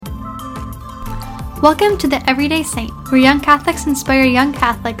Welcome to the Everyday Saint, where young Catholics inspire young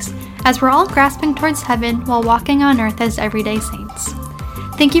Catholics as we're all grasping towards heaven while walking on earth as everyday saints.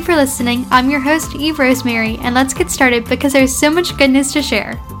 Thank you for listening. I'm your host, Eve Rosemary, and let's get started because there's so much goodness to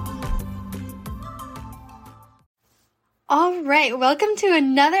share. All right, welcome to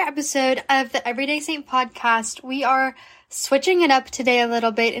another episode of the Everyday Saint podcast. We are switching it up today a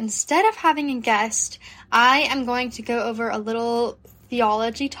little bit. Instead of having a guest, I am going to go over a little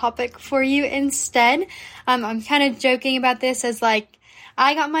theology topic for you instead. I'm kind of joking about this as like,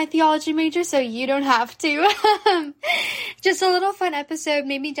 I got my theology major, so you don't have to. Just a little fun episode,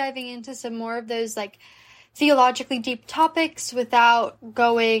 maybe diving into some more of those like theologically deep topics without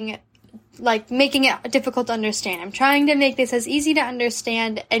going like making it difficult to understand. I'm trying to make this as easy to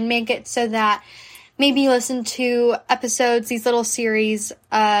understand and make it so that maybe listen to episodes, these little series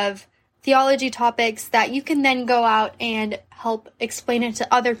of theology topics that you can then go out and help explain it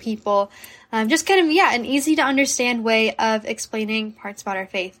to other people. Just kind of, an easy to understand way of explaining parts about our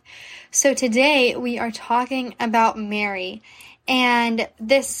faith. So today we are talking about Mary, and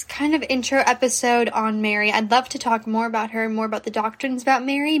this kind of intro episode on Mary. I'd love to talk more about her, more about the doctrines about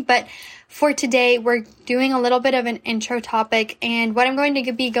Mary, but for today we're doing a little bit of an intro topic, and what I'm going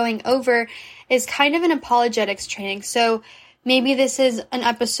to be going over is kind of an apologetics training. So maybe this is an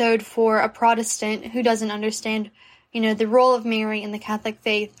episode for a Protestant who doesn't understand, the role of Mary in the Catholic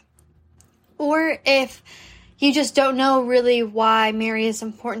faith. Or if you just don't know really why Mary is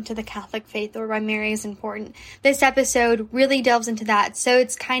important to the Catholic faith or why Mary is important, this episode really delves into that. So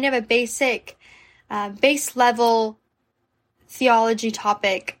it's kind of a basic, base level theology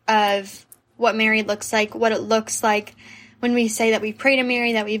topic of what Mary looks like, what it looks like when we say that we pray to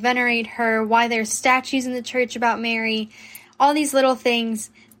Mary, that we venerate her, why there's statues in the church about Mary, all these little things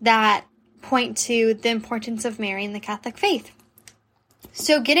that point to the importance of Mary in the Catholic faith.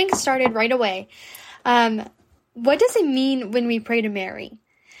 So getting started right away, what does it mean when we pray to Mary?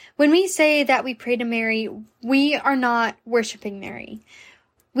 When we say that we pray to Mary, we are not worshiping Mary.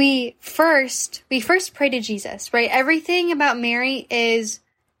 We first pray to Jesus, right? Everything about Mary is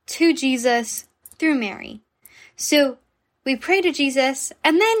to Jesus through Mary. So we pray to Jesus,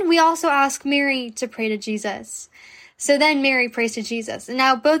 and then we also ask Mary to pray to Jesus. So then Mary prays to Jesus. And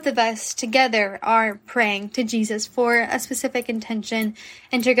now both of us together are praying to Jesus for a specific intention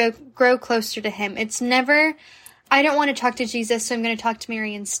and to grow closer to him. It's never, I don't want to talk to Jesus, so I'm going to talk to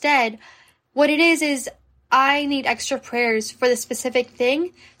Mary instead. What it is I need extra prayers for the specific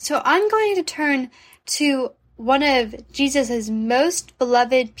thing. So I'm going to turn to one of Jesus's most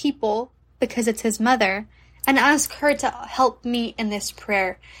beloved people, because it's his mother, and ask her to help me in this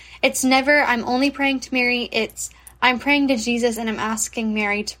prayer. It's never, I'm only praying to Mary. It's, I'm praying to Jesus and I'm asking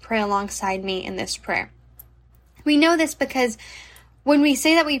Mary to pray alongside me in this prayer. We know this because when we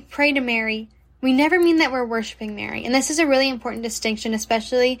say that we pray to Mary, we never mean that we're worshiping Mary. And this is a really important distinction,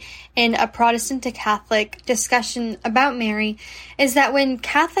 especially in a Protestant to Catholic discussion about Mary, is that when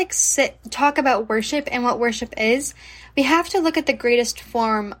Catholics talk about worship and what worship is, we have to look at the greatest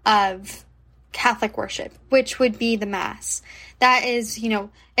form of Catholic worship, which would be the Mass. That is,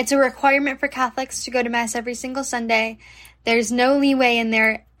 it's a requirement for Catholics to go to Mass every single Sunday. There's no leeway in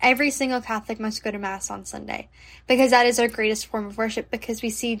there. Every single Catholic must go to Mass on Sunday because that is our greatest form of worship, because we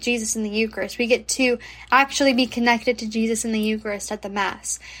see Jesus in the Eucharist. We get to actually be connected to Jesus in the Eucharist at the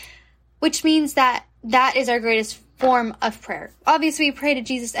Mass, which means that that is our greatest form of prayer. Obviously, we pray to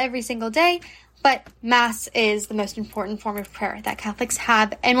Jesus every single day, but Mass is the most important form of prayer that Catholics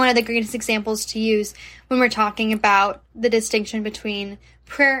have, and one of the greatest examples to use when we're talking about the distinction between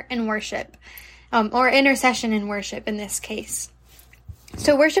prayer and worship, or intercession and worship in this case.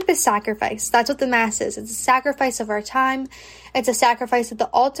 So worship is sacrifice. That's what the Mass is. It's a sacrifice of our time. It's a sacrifice at the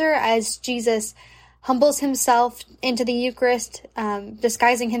altar as Jesus humbles himself into the Eucharist,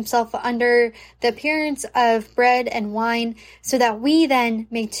 disguising himself under the appearance of bread and wine so that we then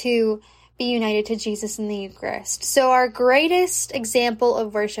may too be united to Jesus in the Eucharist. So our greatest example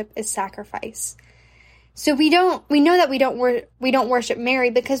of worship is sacrifice. So we know that we don't worship Mary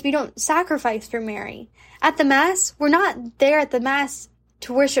because we don't sacrifice for Mary. At the Mass, we're not there at the Mass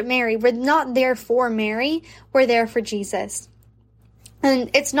to worship Mary. We're not there for Mary. We're there for Jesus.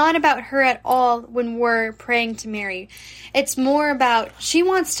 And it's not about her at all when we're praying to Mary. It's more about she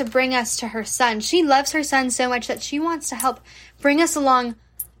wants to bring us to her Son. She loves her Son so much that she wants to help bring us along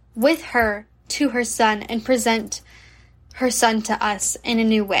with her to her Son and present her Son to us in a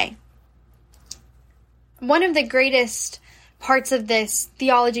new way. One of the greatest parts of this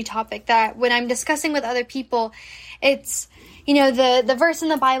theology topic that when I'm discussing with other people, it's, the verse in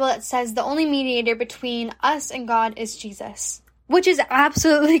the Bible that says the only mediator between us and God is Jesus. which is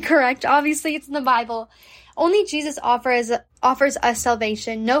absolutely correct. Obviously, it's in the Bible. Only Jesus offers us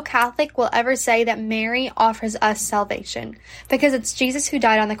salvation. No Catholic will ever say that Mary offers us salvation, because it's Jesus who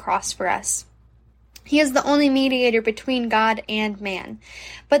died on the cross for us. He is the only mediator between God and man.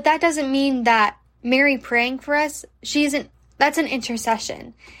 But that doesn't mean that Mary praying for us, that's an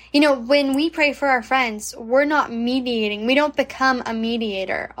intercession. When we pray for our friends, we're not mediating. We don't become a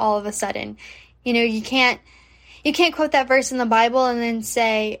mediator all of a sudden. You can't quote that verse in the Bible and then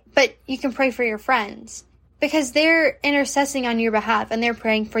say, but you can pray for your friends, because they're intercessing on your behalf and they're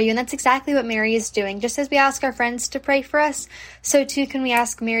praying for you. And that's exactly what Mary is doing. Just as we ask our friends to pray for us, so too can we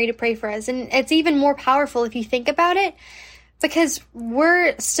ask Mary to pray for us. And it's even more powerful if you think about it, because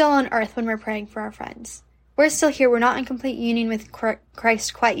we're still on earth when we're praying for our friends. We're still here. We're not in complete union with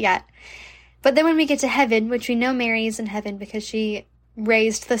Christ quite yet. But then when we get to heaven, which we know Mary is in heaven because she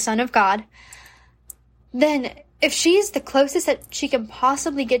raised the Son of God, then if she's the closest that she can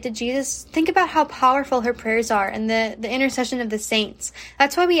possibly get to Jesus, think about how powerful her prayers are and the intercession of the saints.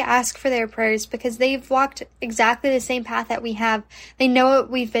 That's why we ask for their prayers, because they've walked exactly the same path that we have. They know what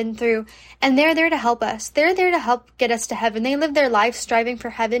we've been through, and they're there to help us. They're there to help get us to heaven. They live their life striving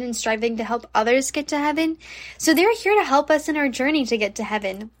for heaven and striving to help others get to heaven. So they're here to help us in our journey to get to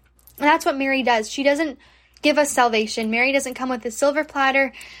heaven. And that's what Mary does. She doesn't give us salvation. Mary doesn't come with a silver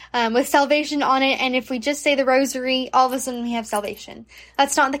platter with salvation on it, and if we just say the rosary, all of a sudden we have salvation.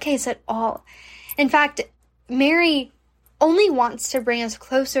 That's not the case at all. In fact, Mary only wants to bring us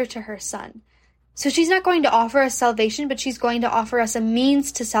closer to her Son. So she's not going to offer us salvation, but she's going to offer us a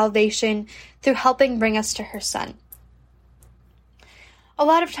means to salvation through helping bring us to her Son. A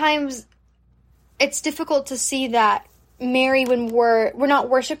lot of times, it's difficult to see that Mary, when we're not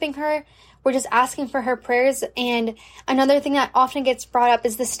worshiping her, we're just asking for her prayers. And another thing that often gets brought up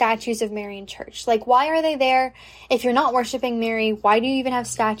is the statues of Mary in church. Like, why are they there? If you're not worshiping Mary, why do you even have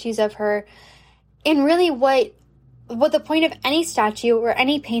statues of her? And really what the point of any statue or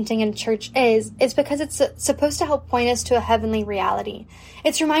any painting in church is because it's supposed to help point us to a heavenly reality.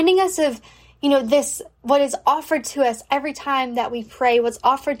 It's reminding us of, what is offered to us every time that we pray, what's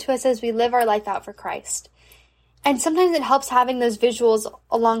offered to us as we live our life out for Christ. And sometimes it helps having those visuals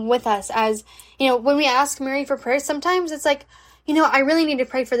along with us as, when we ask Mary for prayer, sometimes it's like, I really need to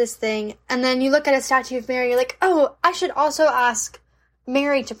pray for this thing. And then you look at a statue of Mary, you're like, oh, I should also ask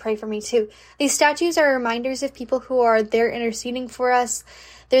Mary to pray for me too. These statues are reminders of people who are there interceding for us.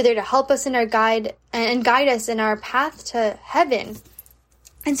 They're there to help us in our guide us in our path to heaven.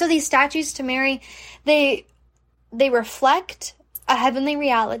 And so these statues to Mary, they reflect a heavenly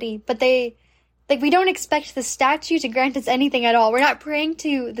reality, but we don't expect the statue to grant us anything at all. We're not praying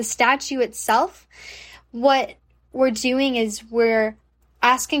to the statue itself. What we're doing is we're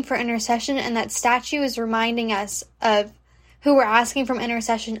asking for intercession, and that statue is reminding us of who we're asking for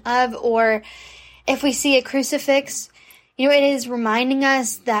intercession of. Or if we see a crucifix, it is reminding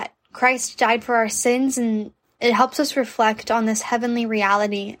us that Christ died for our sins, and it helps us reflect on this heavenly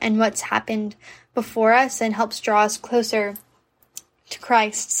reality and what's happened before us, and helps draw us closer to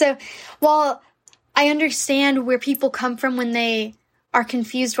Christ. So while I understand where people come from when they are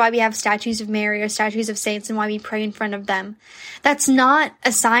confused why we have statues of Mary or statues of saints and why we pray in front of them, that's not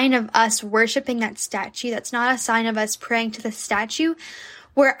a sign of us worshiping that statue. That's not a sign of us praying to the statue.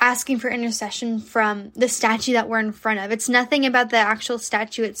 We're asking for intercession from the statue that we're in front of. It's nothing about the actual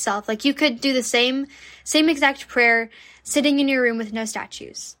statue itself. Like, you could do the same exact prayer sitting in your room with no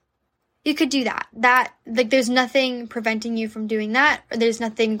statues. You could do that. There's nothing preventing you from doing that. Or there's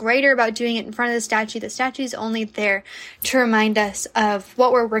nothing greater about doing it in front of the statue. The statue is only there to remind us of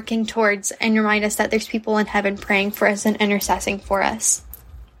what we're working towards and remind us that there's people in heaven praying for us and intercessing for us.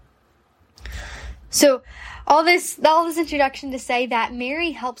 So all this introduction to say that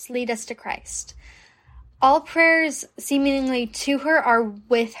Mary helps lead us to Christ. All prayers seemingly to her are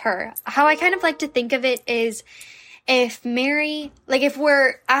with her. How I kind of like to think of it is, if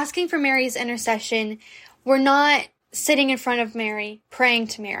we're asking for Mary's intercession, we're not sitting in front of Mary, praying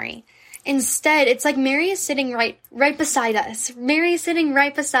to Mary. Instead, it's like Mary is sitting right beside us. Mary is sitting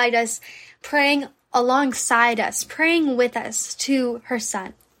right beside us, praying alongside us, praying with us to her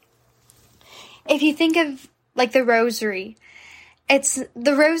Son. If you think of, the rosary,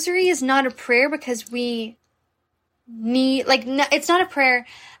 the rosary is not a prayer because we need, it's not a prayer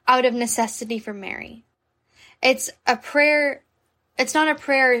out of necessity for Mary. It's a prayer. It's not a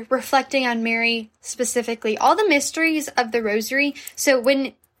prayer reflecting on Mary specifically. All the mysteries of the rosary. So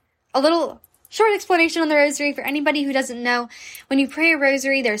a little short explanation on the rosary for anybody who doesn't know. When you pray a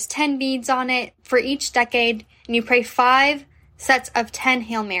rosary, there's 10 beads on it for each decade, and you pray 5 sets of 10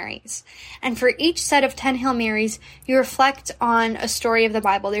 Hail Marys. And for each set of 10 Hail Marys, you reflect on a story of the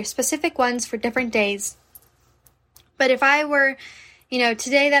Bible. There's specific ones for different days. But if I were,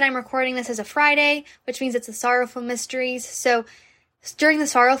 today that I'm recording this is a Friday, which means it's the Sorrowful Mysteries. So during the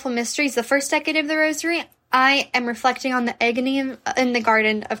Sorrowful Mysteries, the first decade of the Rosary, I am reflecting on the agony in the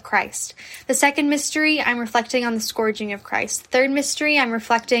garden of Christ. The second mystery, I'm reflecting on the scourging of Christ. The third mystery, I'm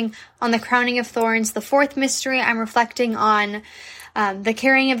reflecting on the crowning of thorns. The fourth mystery, I'm reflecting on the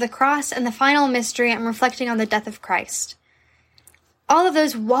carrying of the cross. And the final mystery, I'm reflecting on the death of Christ. All of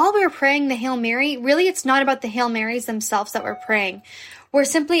those, while we're praying the Hail Mary, really it's not about the Hail Marys themselves that we're praying. We're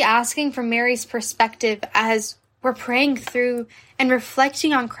simply asking for Mary's perspective as we're praying through and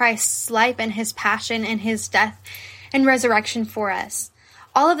reflecting on Christ's life and his passion and his death and resurrection for us.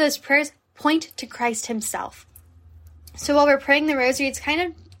 All of those prayers point to Christ himself. So while we're praying the rosary, it's kind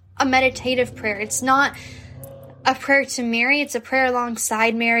of a meditative prayer. It's not a prayer to Mary. It's a prayer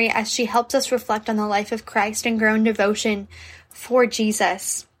alongside Mary as she helps us reflect on the life of Christ and grow in devotion for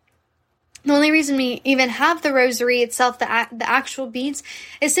Jesus. The only reason we even have the rosary itself, the actual beads,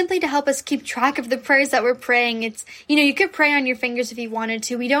 is simply to help us keep track of the prayers that we're praying. It's, you could pray on your fingers if you wanted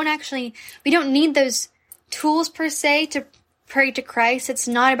to. We don't need those tools per se to pray to Christ. It's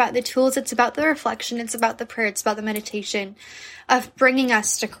not about the tools. It's about the reflection. It's about the prayer. It's about the meditation of bringing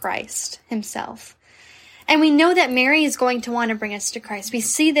us to Christ himself. And we know that Mary is going to want to bring us to Christ. We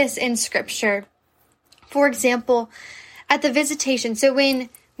see this in Scripture. For example, at the visitation. So when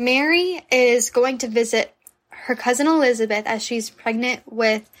Mary is going to visit her cousin Elizabeth as she's pregnant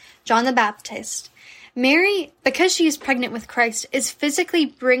with John the Baptist. Mary, because she is pregnant with Christ, is physically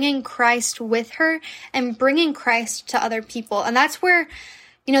bringing Christ with her and bringing Christ to other people. And that's where,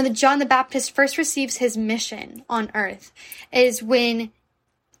 the John the Baptist first receives his mission on earth, is when,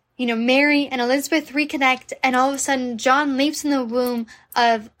 Mary and Elizabeth reconnect, and all of a sudden John leaps in the womb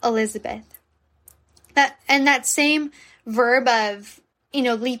of Elizabeth. That same verb of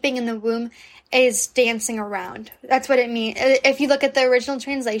leaping in the womb is dancing around. That's what it means. If you look at the original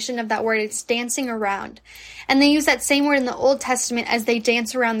translation of that word, it's dancing around. And they use that same word in the Old Testament as they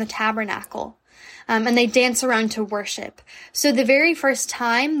dance around the tabernacle. And they dance around to worship. So the very first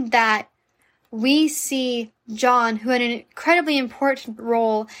time that we see John, who had an incredibly important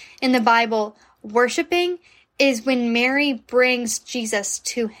role in the Bible, worshiping, is when Mary brings Jesus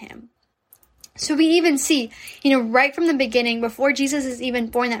to him. So we even see, right from the beginning, before Jesus is even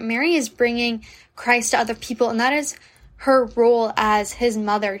born, that Mary is bringing Christ to other people. And that is her role as his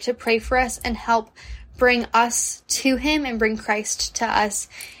mother, to pray for us and help bring us to him and bring Christ to us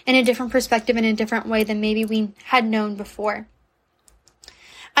in a different perspective, in a different way than maybe we had known before.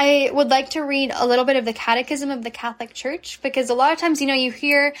 I would like to read a little bit of the Catechism of the Catholic Church, because a lot of times, you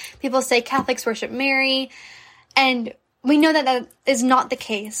hear people say Catholics worship Mary, and we know that that is not the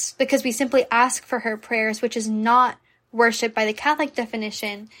case, because we simply ask for her prayers, which is not worship by the Catholic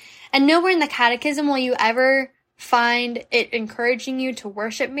definition. And nowhere in the Catechism will you ever find it encouraging you to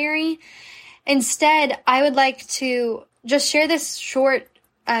worship Mary. Instead, I would like to just share this short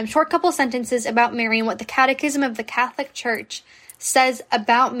couple sentences about Mary and what the Catechism of the Catholic Church says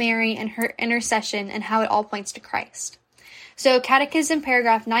about Mary and her intercession and how it all points to Christ. So Catechism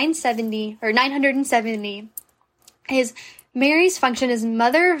paragraph 970 is Mary's function as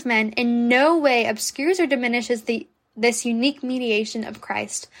Mother of Men in no way obscures or diminishes this unique mediation of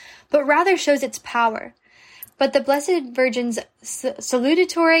Christ, but rather shows its power. But the Blessed Virgin's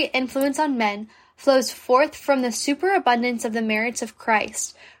salutatory influence on men flows forth from the superabundance of the merits of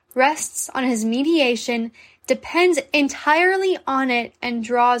Christ, rests on his mediation, depends entirely on it, and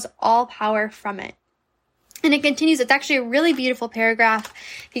draws all power from it. And it continues. It's actually a really beautiful paragraph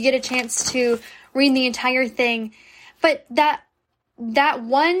if you get a chance to read the entire thing. But that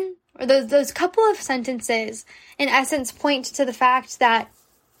one, or those couple of sentences, in essence, point to the fact that,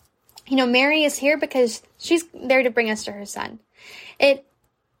 Mary is here because she's there to bring us to her son. It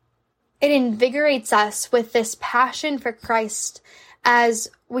invigorates us with this passion for Christ as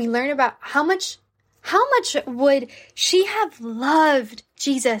we learn about how much would she have loved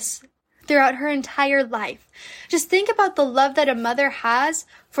Jesus throughout her entire life. Just think about the love that a mother has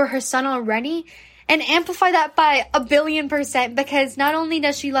for her son already, and amplify that by 1,000,000,000%, because not only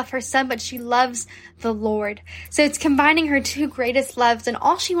does she love her son, but she loves the Lord. So it's combining her two greatest loves, and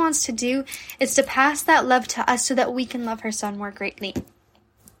all she wants to do is to pass that love to us so that we can love her son more greatly.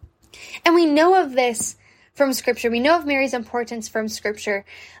 And we know of this from Scripture. We know of Mary's importance from Scripture.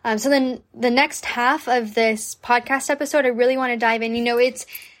 So then the next half of this podcast episode, I really want to dive in.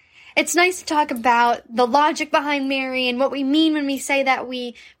 it's nice to talk about the logic behind Mary and what we mean when we say that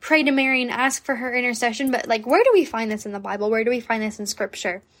we pray to Mary and ask for her intercession. But like, where do we find this in the Bible? Where do we find this in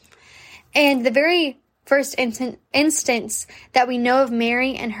Scripture? And the very first instance that we know of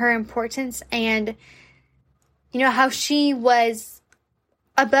Mary and her importance and, how she was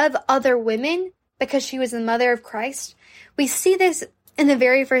above other women because she was the mother of Christ. We see this in the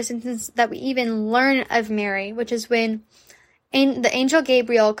very first instance that we even learn of Mary, which is when the angel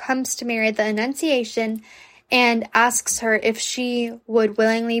Gabriel comes to Mary at the Annunciation and asks her if she would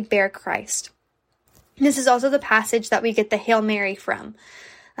willingly bear Christ. This is also the passage that we get the Hail Mary from,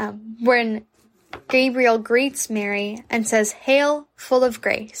 when Gabriel greets Mary and says, "Hail, full of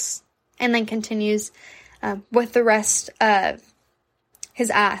grace," and then continues with the rest of his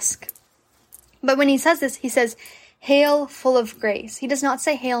ask. But when he says this, he says, "Hail, full of grace." He does not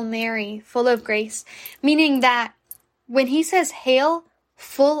say, "Hail Mary, full of grace," meaning that when he says, "Hail,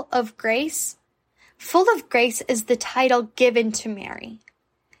 full of grace," is the title given to Mary.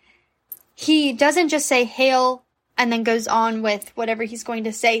 He doesn't just say, "Hail," and then goes on with whatever he's going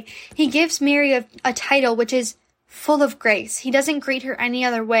to say. He gives Mary a title which is full of grace. He doesn't greet her any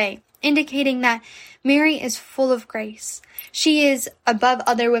other way, indicating that Mary is full of grace. She is above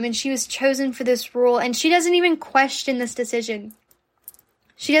other women. She was chosen for this role, and she doesn't even question this decision.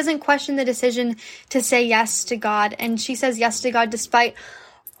 She doesn't question the decision to say yes to God, and she says yes to God despite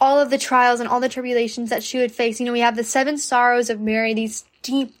all of the trials and all the tribulations that she would face. We have the 7 sorrows of Mary, these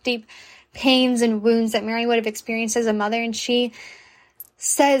deep, deep pains and wounds that Mary would have experienced as a mother, and she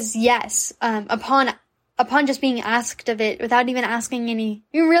says yes upon just being asked of it without even asking any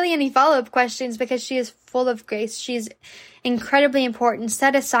follow-up questions, because she is full of grace. She's incredibly important,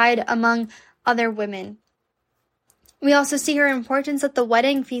 set aside among other women. We also see her importance at the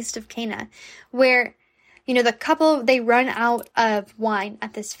wedding feast of Cana, where, the couple, they run out of wine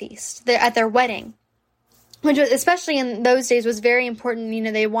at this feast. They're at their wedding, which was, especially in those days, was very important.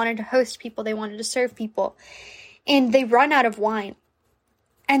 They wanted to host people, they wanted to serve people, and they run out of wine.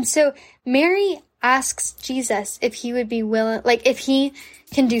 And so Mary asks Jesus if he would be willing, if he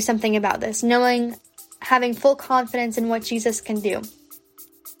can do something about this, having full confidence in what Jesus can do.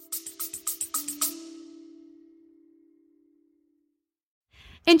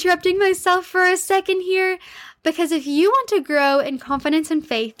 Interrupting myself for a second here, because if you want to grow in confidence and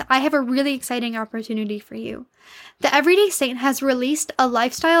faith, I have a really exciting opportunity for you. The Everyday Saint has released a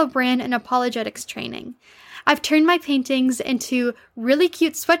lifestyle brand and apologetics training. I've turned my paintings into really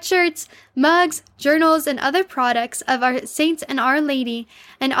cute sweatshirts, mugs, journals, and other products of our saints and Our Lady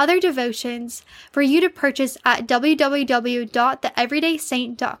and other devotions for you to purchase at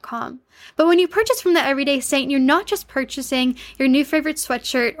www.theeverydaysaint.com. But when you purchase from the Everyday Saint, you're not just purchasing your new favorite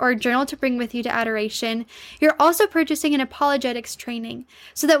sweatshirt or journal to bring with you to adoration. You're also purchasing an apologetics training,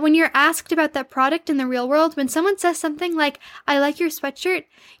 so that when you're asked about that product in the real world, when someone says something like, "I like your sweatshirt,"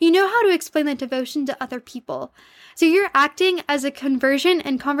 you know how to explain that devotion to other people. So you're acting as a conversion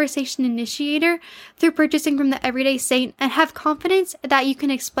and conversation initiator through purchasing from the Everyday Saint, and have confidence that you can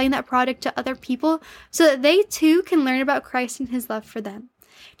explain that product to other people so that they too can learn about Christ and his love for them.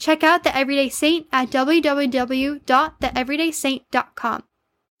 Check out the Everyday Saint at www.theeverydaysaint.com.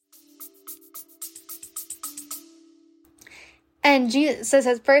 And Jesus says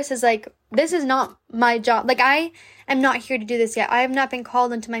at first this is not my job. I am not here to do this yet. I have not been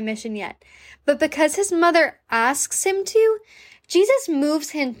called into my mission yet. But because his mother asks him to, Jesus moves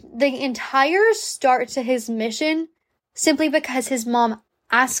him the entire start to his mission simply because his mom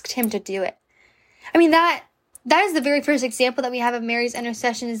asked him to do it. That is the very first example that we have of Mary's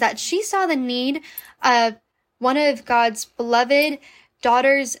intercession, is that she saw the need of one of God's beloved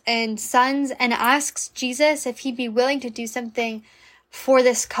daughters and sons and asks Jesus if he'd be willing to do something for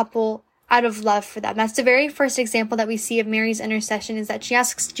this couple out of love for them. That's the very first example that we see of Mary's intercession, is that she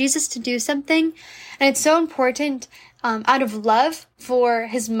asks Jesus to do something. And it's so important out of love for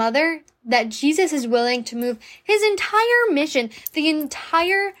his mother that Jesus is willing to move his entire mission, the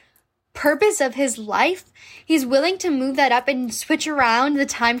entire purpose of his life. He's willing to move that up and switch around the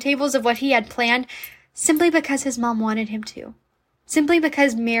timetables of what he had planned simply because his mom wanted him to. Simply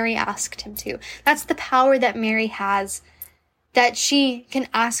because Mary asked him to. That's the power that Mary has, that she can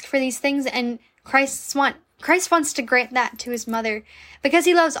ask for these things, and Christ wants to grant that to his mother because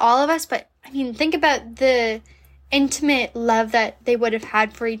he loves all of us. But think about the intimate love that they would have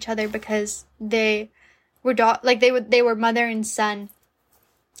had for each other because they were mother and son.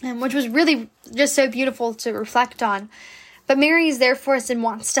 Which was really just so beautiful to reflect on. But Mary is there for us and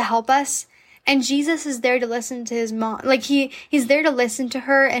wants to help us. And Jesus is there to listen to his mom. He's there to listen to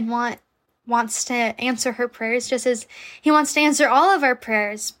her and want wants to answer her prayers, just as he wants to answer all of our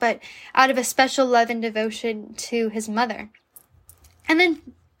prayers, but out of a special love and devotion to his mother. And then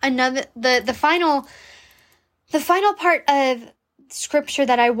the final part of scripture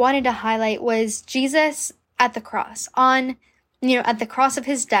that I wanted to highlight was Jesus at the cross. At the cross of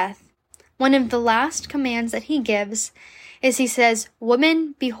his death, one of the last commands that he gives is he says,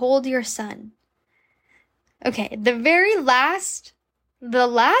 "Woman, behold your son." Okay, the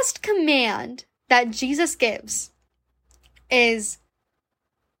last command that Jesus gives is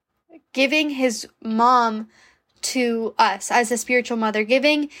giving his mom to us as a spiritual mother,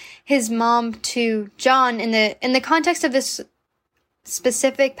 giving his mom to John. In the context of this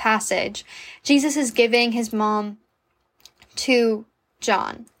specific passage, Jesus is giving his mom to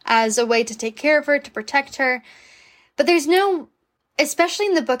John as a way to take care of her, to protect her. But especially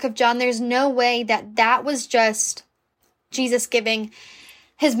in the book of John, there's no way that was just Jesus giving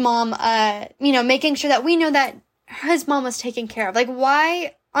his mom, making sure that we know that his mom was taken care of. Like,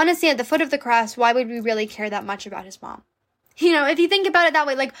 why, honestly, at the foot of the cross, why would we really care that much about his mom? If you think about it that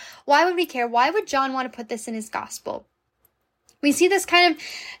way, like, why would we care? Why would John want to put this in his gospel? We see this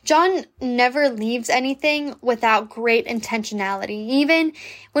John never leaves anything without great intentionality. Even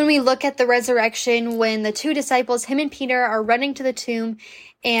when we look at the resurrection, when the two disciples, him and Peter, are running to the tomb,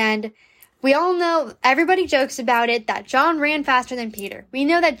 and we all know, everybody jokes about it, that John ran faster than Peter. We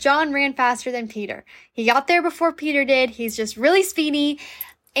know that John ran faster than Peter. He got there before Peter did. He's just really speedy.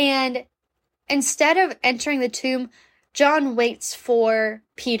 And instead of entering the tomb, John waits for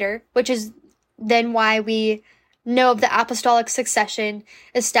Peter, which is then why we know of the apostolic succession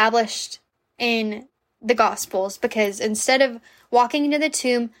established in the Gospels, because instead of walking into the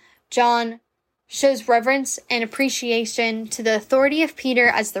tomb, John shows reverence and appreciation to the authority of Peter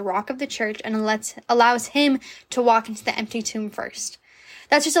as the rock of the church and allows him to walk into the empty tomb first.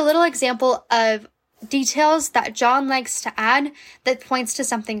 That's just a little example of details that John likes to add that points to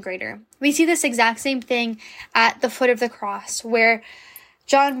something greater. We see this exact same thing at the foot of the cross, where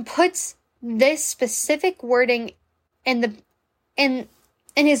John puts this specific wording in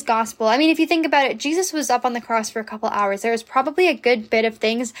his gospel. I mean, if you think about it, Jesus was up on the cross for a couple hours. There was probably a good bit of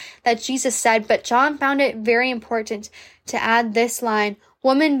things that Jesus said, but John found it very important to add this line,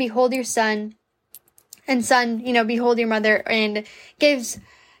 "Woman, behold your son," and "Son, behold your mother," and gives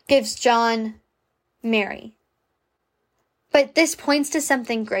John Mary. But this points to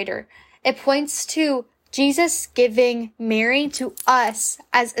something greater. It points to Jesus giving Mary to us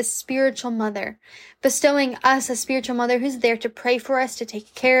as a spiritual mother, bestowing us a spiritual mother who's there to pray for us, to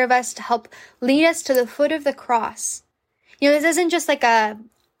take care of us, to help lead us to the foot of the cross. This isn't just like a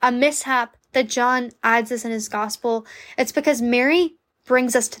mishap that John adds this in his gospel. It's because Mary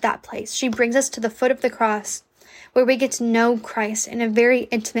brings us to that place. She brings us to the foot of the cross, where we get to know Christ in a very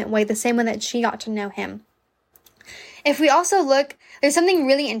intimate way, the same way that she got to know him. If we also look, there's something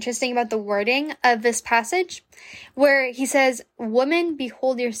really interesting about the wording of this passage, where he says, "Woman,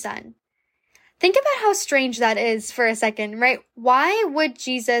 behold your son." Think about how strange that is for a second, right? Why would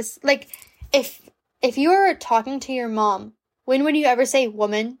Jesus, if you were talking to your mom, when would you ever say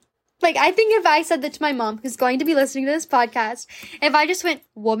woman? I think if I said that to my mom, who's going to be listening to this podcast, if I just went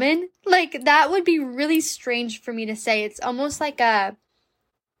woman, that would be really strange for me to say. It's almost like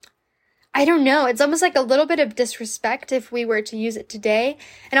it's almost like a little bit of disrespect if we were to use it today.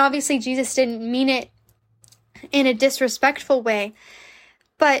 And obviously Jesus didn't mean it in a disrespectful way.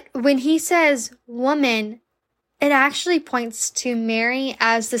 But when he says woman, it actually points to Mary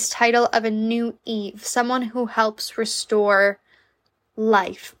as this title of a new Eve, someone who helps restore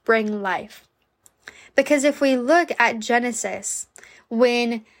life, bring life. Because if we look at Genesis,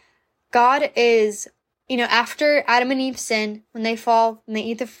 when God is, after Adam and Eve sin, when they fall, when they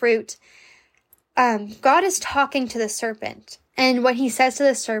eat the fruit, God is talking to the serpent. And what he says to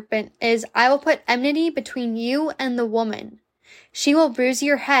the serpent is, "I will put enmity between you and the woman. She will bruise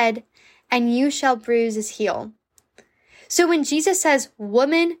your head, and you shall bruise his heel." So when Jesus says,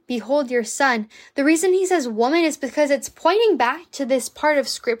 "Woman, behold your son," the reason he says woman is because it's pointing back to this part of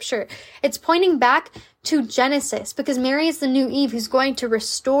scripture. It's pointing back to Genesis, because Mary is the new Eve who's going to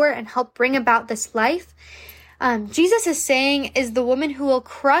restore and help bring about this life. Jesus is saying is the woman who will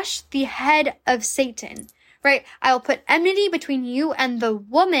crush the head of Satan, right? "I will put enmity between you and the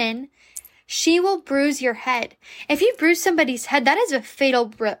woman. She will bruise your head." If you bruise somebody's head, that is a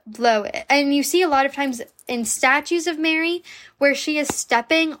fatal blow. And you see a lot of times in statues of Mary where she is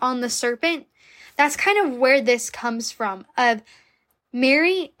stepping on the serpent. That's kind of where this comes from.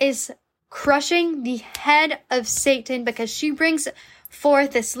 Mary is crushing the head of Satan because she brings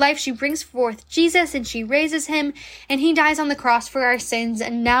forth this life. She brings forth Jesus and she raises him, and he dies on the cross for our sins.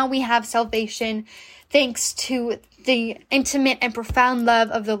 And now we have salvation thanks to the intimate and profound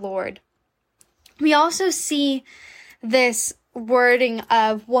love of the Lord. We also see this wording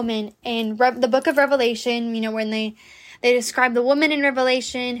of woman in the book of Revelation, when they describe the woman in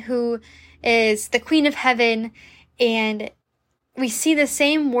Revelation who is the queen of heaven, and we see the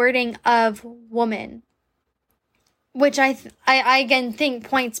same wording of woman, which I again think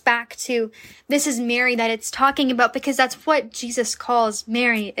points back to this is Mary that it's talking about, because that's what Jesus calls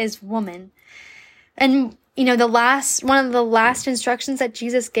Mary, is woman. And one of the last instructions that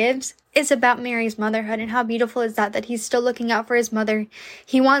Jesus gives is about Mary's motherhood, and how beautiful is that he's still looking out for his mother.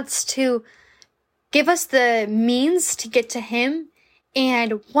 He wants to give us the means to get to him,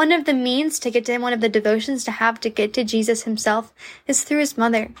 and one of the means to get to him, one of the devotions to have to get to Jesus himself, is through his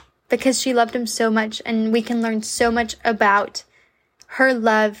mother, because she loved him so much, and we can learn so much about her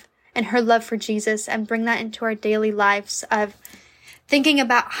love and her love for Jesus, and bring that into our daily lives of thinking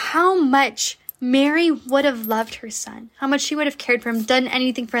about how much Mary would have loved her son, how much she would have cared for him, done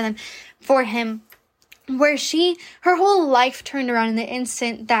anything for him, where her whole life turned around in the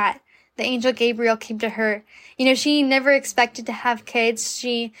instant that the angel Gabriel came to her. She never expected to have kids.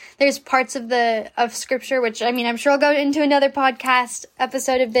 There's parts of scripture, which, I'm sure I'll go into another podcast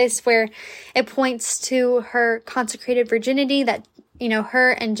episode of this, where it points to her consecrated virginity, that,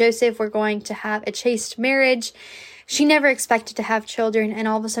 her and Joseph were going to have a chaste marriage. She never expected to have children, and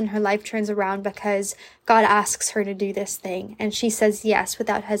all of a sudden her life turns around because God asks her to do this thing, and she says yes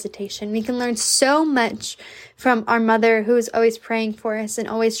without hesitation. We can learn so much from our mother, who is always praying for us and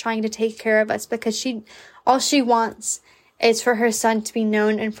always trying to take care of us, because all she wants is for her son to be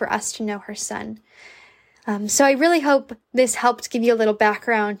known and for us to know her son. So I really hope this helped give you a little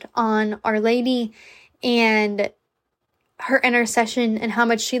background on Our Lady and her intercession, and how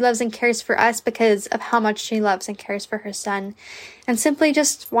much she loves and cares for us because of how much she loves and cares for her son, and simply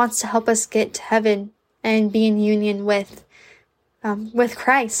just wants to help us get to heaven and be in union with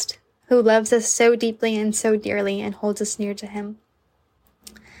Christ, who loves us so deeply and so dearly and holds us near to him.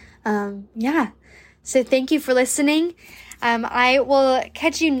 So thank you for listening. I will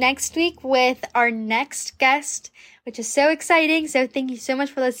catch you next week with our next guest, which is so exciting. So thank you so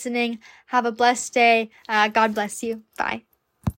much for listening. Have a blessed day. God bless you. Bye.